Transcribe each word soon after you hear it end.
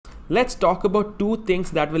let's talk about two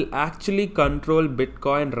things that will actually control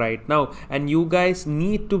Bitcoin right now. And you guys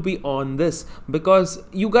need to be on this because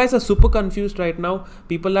you guys are super confused right now.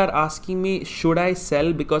 People are asking me, should I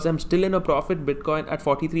sell because I'm still in a profit? Bitcoin at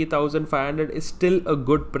 43,500 is still a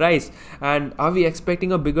good price. And are we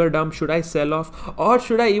expecting a bigger dump? Should I sell off or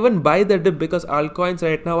should I even buy the dip because altcoins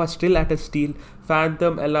right now are still at a steal?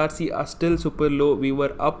 Phantom, LRC are still super low. We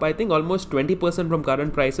were up, I think, almost 20% from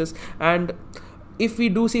current prices. And if we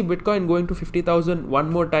do see Bitcoin going to 50,000 one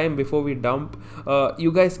more time before we dump,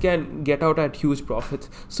 you guys can get out at huge profits.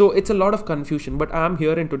 So it's a lot of confusion, but I'm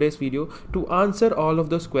here in today's video to answer all of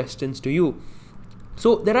those questions to you.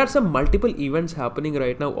 So there are some multiple events happening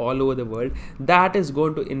right now all over the world that is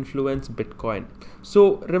going to influence Bitcoin.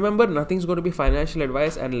 So remember, nothing's going to be financial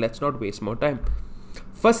advice, and let's not waste more time.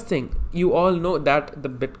 First thing, you all know that the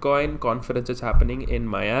Bitcoin conference is happening in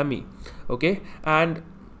Miami, okay? And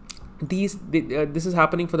this is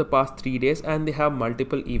happening for the past 3 days, and they have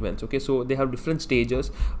multiple events, okay? So they have different stages.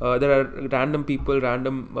 There are random people,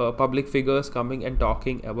 random public figures coming and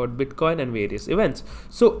talking about Bitcoin and various events.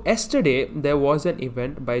 So yesterday there was an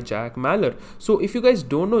event by Jack Mallers. So if you guys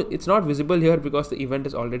don't know, it's not visible here because the event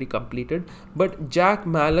is already completed, but Jack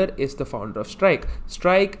Mallers is the founder of Strike.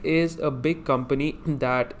 Strike is a big company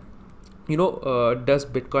that does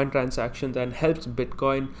Bitcoin transactions and helps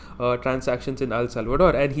Bitcoin transactions in El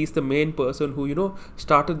Salvador, and he's the main person who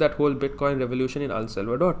started that whole Bitcoin revolution in El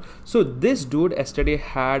Salvador. So this dude yesterday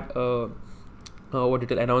had a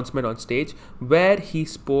announcement on stage where he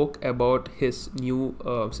spoke about his new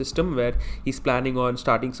system, where he's planning on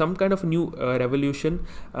starting some kind of new revolution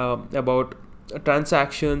about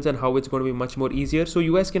transactions and how it's going to be much more easier. So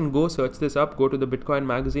you guys can go search this up, go to the Bitcoin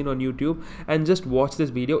magazine on YouTube and just watch this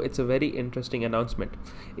video. It's a very interesting announcement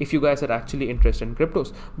if you guys are actually interested in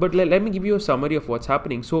cryptos. But let me give you a summary of what's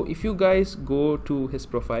happening. So if you guys go to his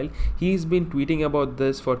profile, he's been tweeting about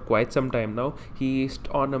this for quite some time now. He's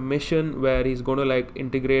on a mission where he's going to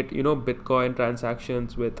integrate Bitcoin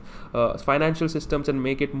transactions with financial systems and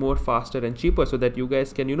make it more faster and cheaper so that you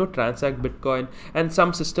guys can transact Bitcoin and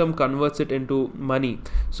some system converts it into money.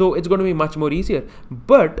 So it's going to be much more easier.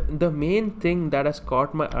 But the main thing that has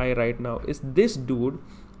caught my eye right now is this dude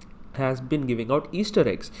has been giving out Easter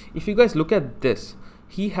eggs. If you guys look at this,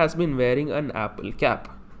 he has been wearing an Apple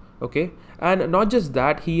cap, okay? And not just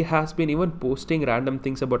that, he has been even posting random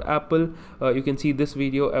things about Apple. You can see this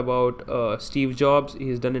video about Steve Jobs.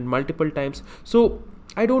 He's done it multiple times. So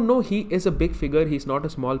I don't know, he is a big figure. He's not a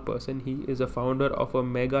small person. He is a founder of a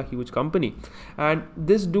mega huge company, and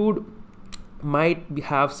this dude might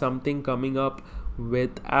have something coming up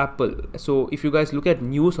with Apple. So if you guys look at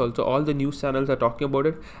news also, all the news channels are talking about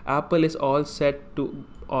it. Apple is all set to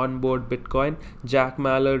onboard Bitcoin. Jack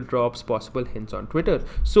Mallers drops possible hints on Twitter.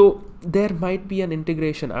 So there might be an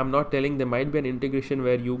integration. I'm not telling, there might be an integration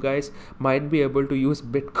where you guys might be able to use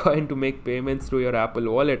Bitcoin to make payments through your Apple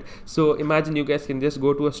Wallet. So imagine you guys can just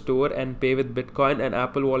go to a store and pay with Bitcoin, and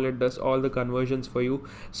Apple Wallet does all the conversions for you.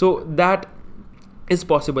 So that is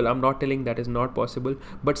possible. I'm not telling that is not possible,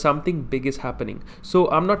 but something big is happening. So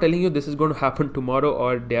I'm not telling you this is going to happen tomorrow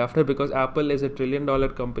or day after, because Apple is $1 trillion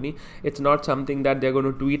company. It's not something that they're going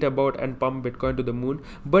to tweet about and pump Bitcoin to the moon.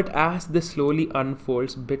 But as this slowly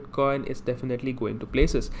unfolds, Bitcoin is definitely going to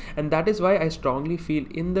places, and that is why I strongly feel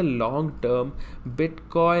in the long term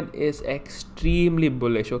Bitcoin is extremely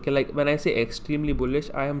bullish. Okay, like when I say extremely bullish,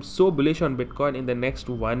 I am so bullish on Bitcoin in the next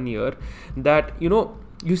 1 year that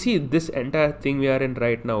you see this entire thing we are in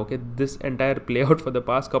right now, okay, this entire play out for the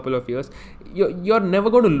past couple of years, you're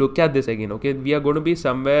never going to look at this again, okay? We are going to be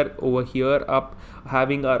somewhere over here up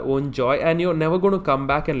having our own joy, and you're never going to come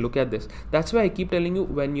back and look at this. That's why I keep telling you,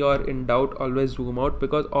 when you're in doubt, always zoom out,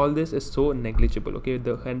 because all this is so negligible, okay?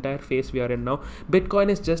 The entire phase we are in now,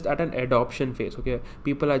 Bitcoin is just at an adoption phase, okay?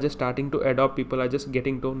 People are just starting to adopt, people are just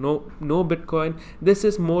getting to know Bitcoin. This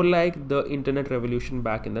is more like the internet revolution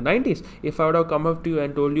back in the 90s. If I would have come up to you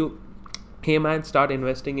and told you, hey man, start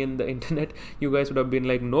investing in the internet, you guys would have been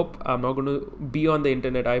like, nope, I'm not going to be on the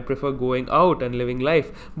internet, I prefer going out and living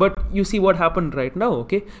life. But you see what happened right now,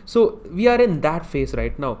 okay? So we are in that phase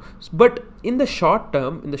right now. But in the short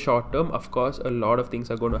term, of course, a lot of things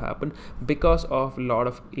are going to happen because of a lot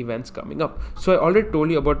of events coming up. So I already told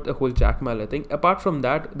you about the whole Jack Mallers thing. Apart from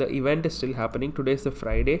that, the event is still happening. Today is the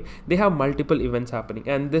Friday. They have multiple events happening,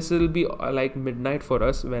 and this will be like midnight for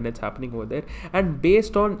us when it's happening over there. And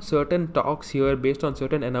based on certain talks here, based on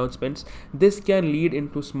certain announcements, this can lead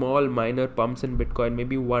into small minor pumps in Bitcoin,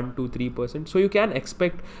 maybe 1 to 3%. So you can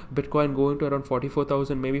expect Bitcoin going to around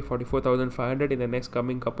 44,000, maybe 44,500 in the next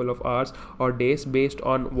coming couple of hours or days, based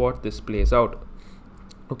on what this plays out,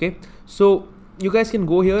 okay? So you guys can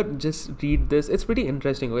go here, just read this. It's pretty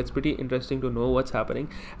interesting. It's pretty interesting to know what's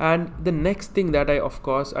happening. And the next thing that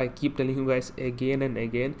I keep telling you guys again and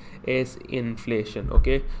again is inflation.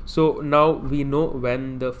 Okay, so now we know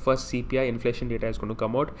when the first CPI inflation data is going to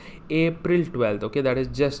come out. April 12th. Okay, that is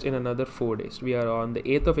just in another 4 days. We are on the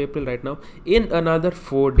 8th of April right now. In another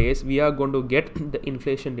 4 days we are going to get the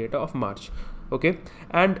inflation data of March. Okay,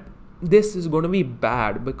 and this is going to be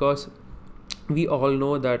bad because we all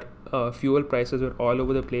know that fuel prices were all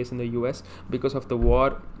over the place in the US because of the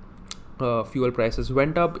war. Fuel prices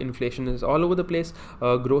went up, inflation is all over the place,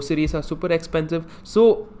 groceries are super expensive,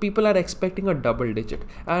 so people are expecting a double digit.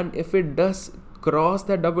 And if it does cross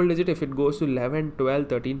that double digit, if it goes to 11, 12,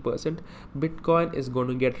 13%, Bitcoin is going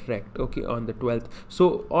to get wrecked, okay, on the 12th.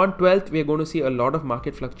 So on 12th we are going to see a lot of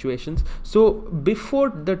market fluctuations. So before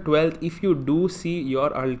the 12th, if you do see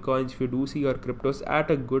your altcoins, if you do see your cryptos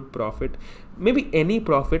at a good profit, maybe any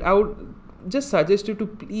profit, I would just suggest you to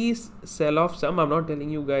please sell off some. I'm not telling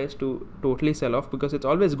you guys to totally sell off because it's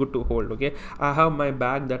always good to hold. Okay, I have my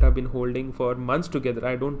bag that I've been holding for months together.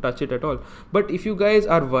 I don't touch it at all. But if you guys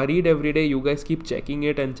are worried every day, you guys keep checking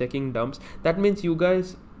it and checking dumps, that means you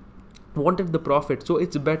guys wanted the profit. So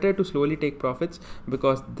it's better to slowly take profits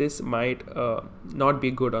because this might not be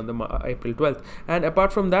good on the April 12th. And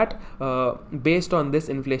apart from that, based on this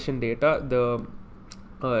inflation data, the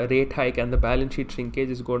rate hike and the balance sheet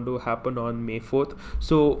shrinkage is going to happen on May 4th.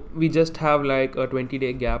 So we just have like a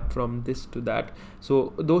 20-day gap from this to that.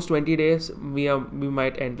 So those 20 days we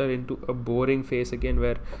might enter into a boring phase again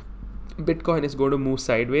where Bitcoin is going to move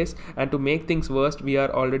sideways. And to make things worse, we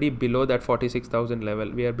are already below that 46,000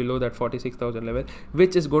 level. We are below that 46,000 level,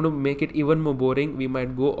 which is going to make it even more boring. We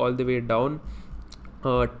might go all the way down,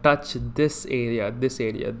 touch this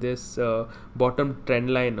bottom trend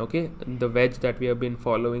line, okay, the wedge that we have been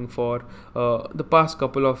following for the past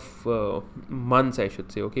couple of months, I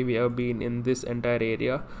should say. Okay, we have been in this entire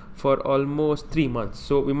area for almost 3 months,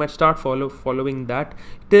 so we might start following that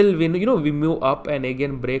till we move up and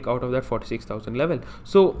again break out of that 46,000 level.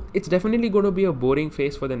 So it's definitely going to be a boring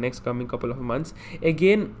phase for the next coming couple of months,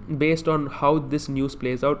 again based on how this news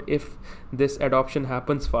plays out. If this adoption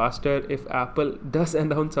happens faster, if Apple does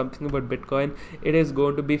announce something about Bitcoin, it is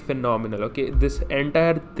going to be phenomenal. Okay, this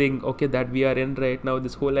entire thing, okay, that we are in right now,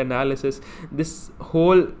 this whole analysis, this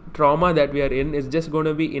whole trauma that we are in is just going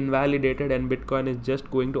to be invalidated, and Bitcoin is just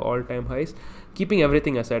going to all-time highs, keeping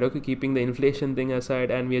everything aside, okay, keeping the inflation thing aside,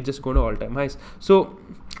 and we are just going to all-time highs. So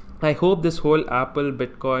I hope this whole Apple,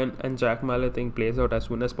 Bitcoin and Jack Mallett thing plays out as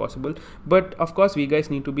soon as possible. But of course we guys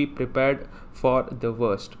need to be prepared for the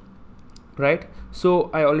worst, right? So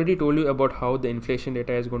I already told you about how the inflation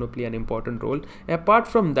data is going to play an important role. Apart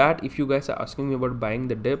from that, if you guys are asking me about buying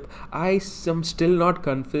the dip, I am still not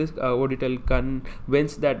convinced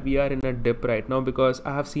that we are in a dip right now, because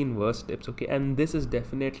I have seen worse dips, okay, and this is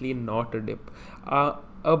definitely not a dip.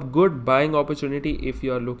 A good buying opportunity, if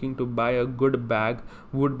you are looking to buy a good bag,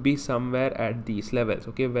 would be somewhere at these levels,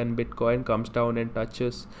 okay, when Bitcoin comes down and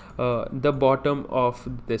touches the bottom of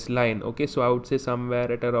this line. Okay, so I would say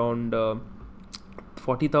somewhere at around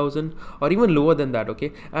 40,000 or even lower than that.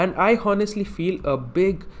 Okay, and I honestly feel a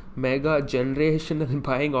big mega generational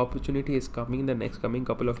buying opportunity is coming in the next coming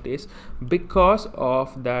couple of days because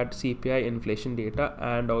of that CPI inflation data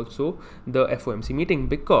and also the FOMC meeting,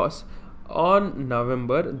 because on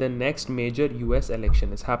November the next major US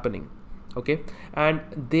election is happening, okay, and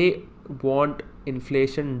they want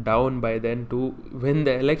inflation down by then to win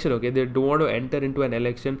the election. Okay, they don't want to enter into an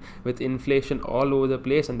election with inflation all over the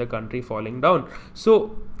place and the country falling down.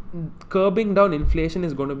 So curbing down inflation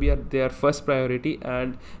is going to be their first priority,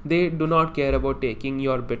 and they do not care about taking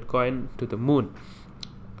your Bitcoin to the moon.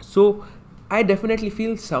 So I definitely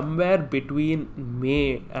feel somewhere between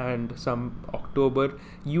May and some October,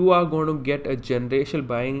 you are going to get a generational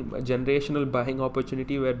buying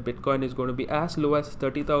opportunity where Bitcoin is going to be as low as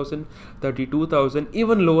 30,000, 32,000,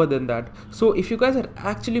 even lower than that. So if you guys are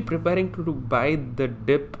actually preparing to buy the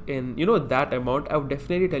dip in that amount, I would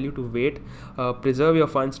definitely tell you to wait, preserve your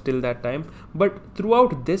funds till that time. But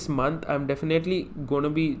throughout this month, I'm definitely going to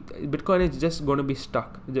be, Bitcoin is just going to be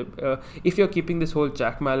stuck. If you're keeping this whole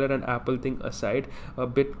Jack Mallett and Apple thing aside,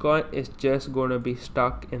 Bitcoin is just going to be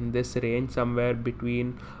stuck in this range somewhere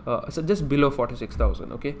between so just below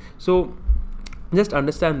 46,000. okay, so just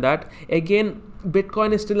understand that. Again,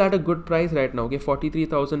 Bitcoin is still at a good price right now. Okay,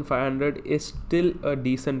 43,500 is still a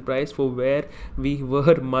decent price for where we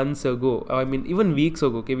were months ago. I mean, even weeks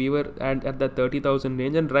ago. Okay, we were at that 30,000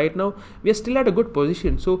 range, and right now we are still at a good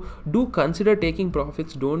position. So do consider taking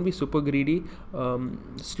profits. Don't be super greedy.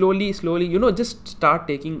 Slowly, just start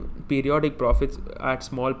taking periodic profits at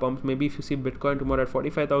small pumps. Maybe if you see Bitcoin tomorrow at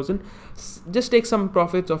 45,000, just take some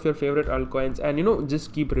profits of your favorite altcoins, and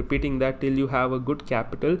just keep repeating that till you have a good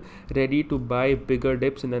capital ready to buy bigger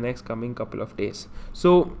dips in the next coming couple of days.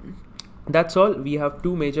 So that's all. We have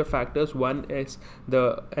two major factors. One is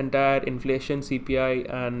the entire inflation,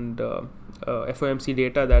 CPI, and FOMC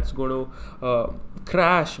data that's going to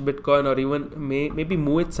crash Bitcoin, or even maybe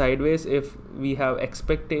move it sideways if we have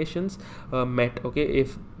expectations met. Okay,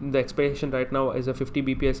 if the expectation right now is a 50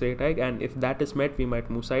 bps rate hike, and if that is met, we might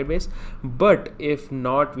move sideways. But if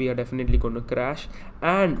not, we are definitely going to crash.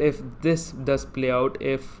 And if this does play out,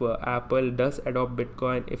 if Apple does adopt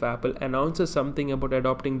Bitcoin, if Apple announces something about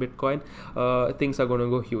adopting Bitcoin, things are going to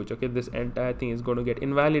go huge. Okay, this entire thing is going to get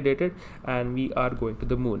invalidated, and we are going to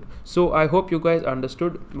the moon. So I hope you guys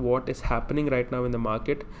understood what is happening right now in the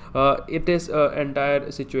market. It is an entire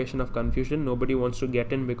situation of confusion. Nobody wants to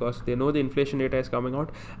get in because they know the inflation data is coming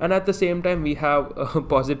out, and at the same time we have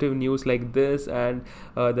positive news like this, and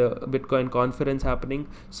the Bitcoin conference happening.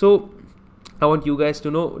 So I want you guys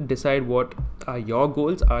to decide what are your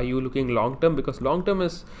goals. Are you looking long term? Because long term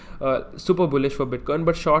is super bullish for Bitcoin,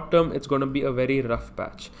 but short term it's going to be a very rough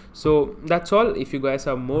patch. So that's all. If you guys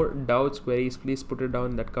have more doubts, queries, please put it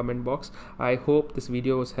down in that comment box. I hope this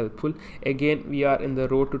video was helpful. Again, we are in the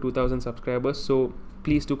road to 2,000 subscribers, so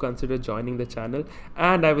please do consider joining the channel,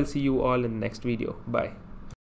 and I will see you all in the next video. Bye.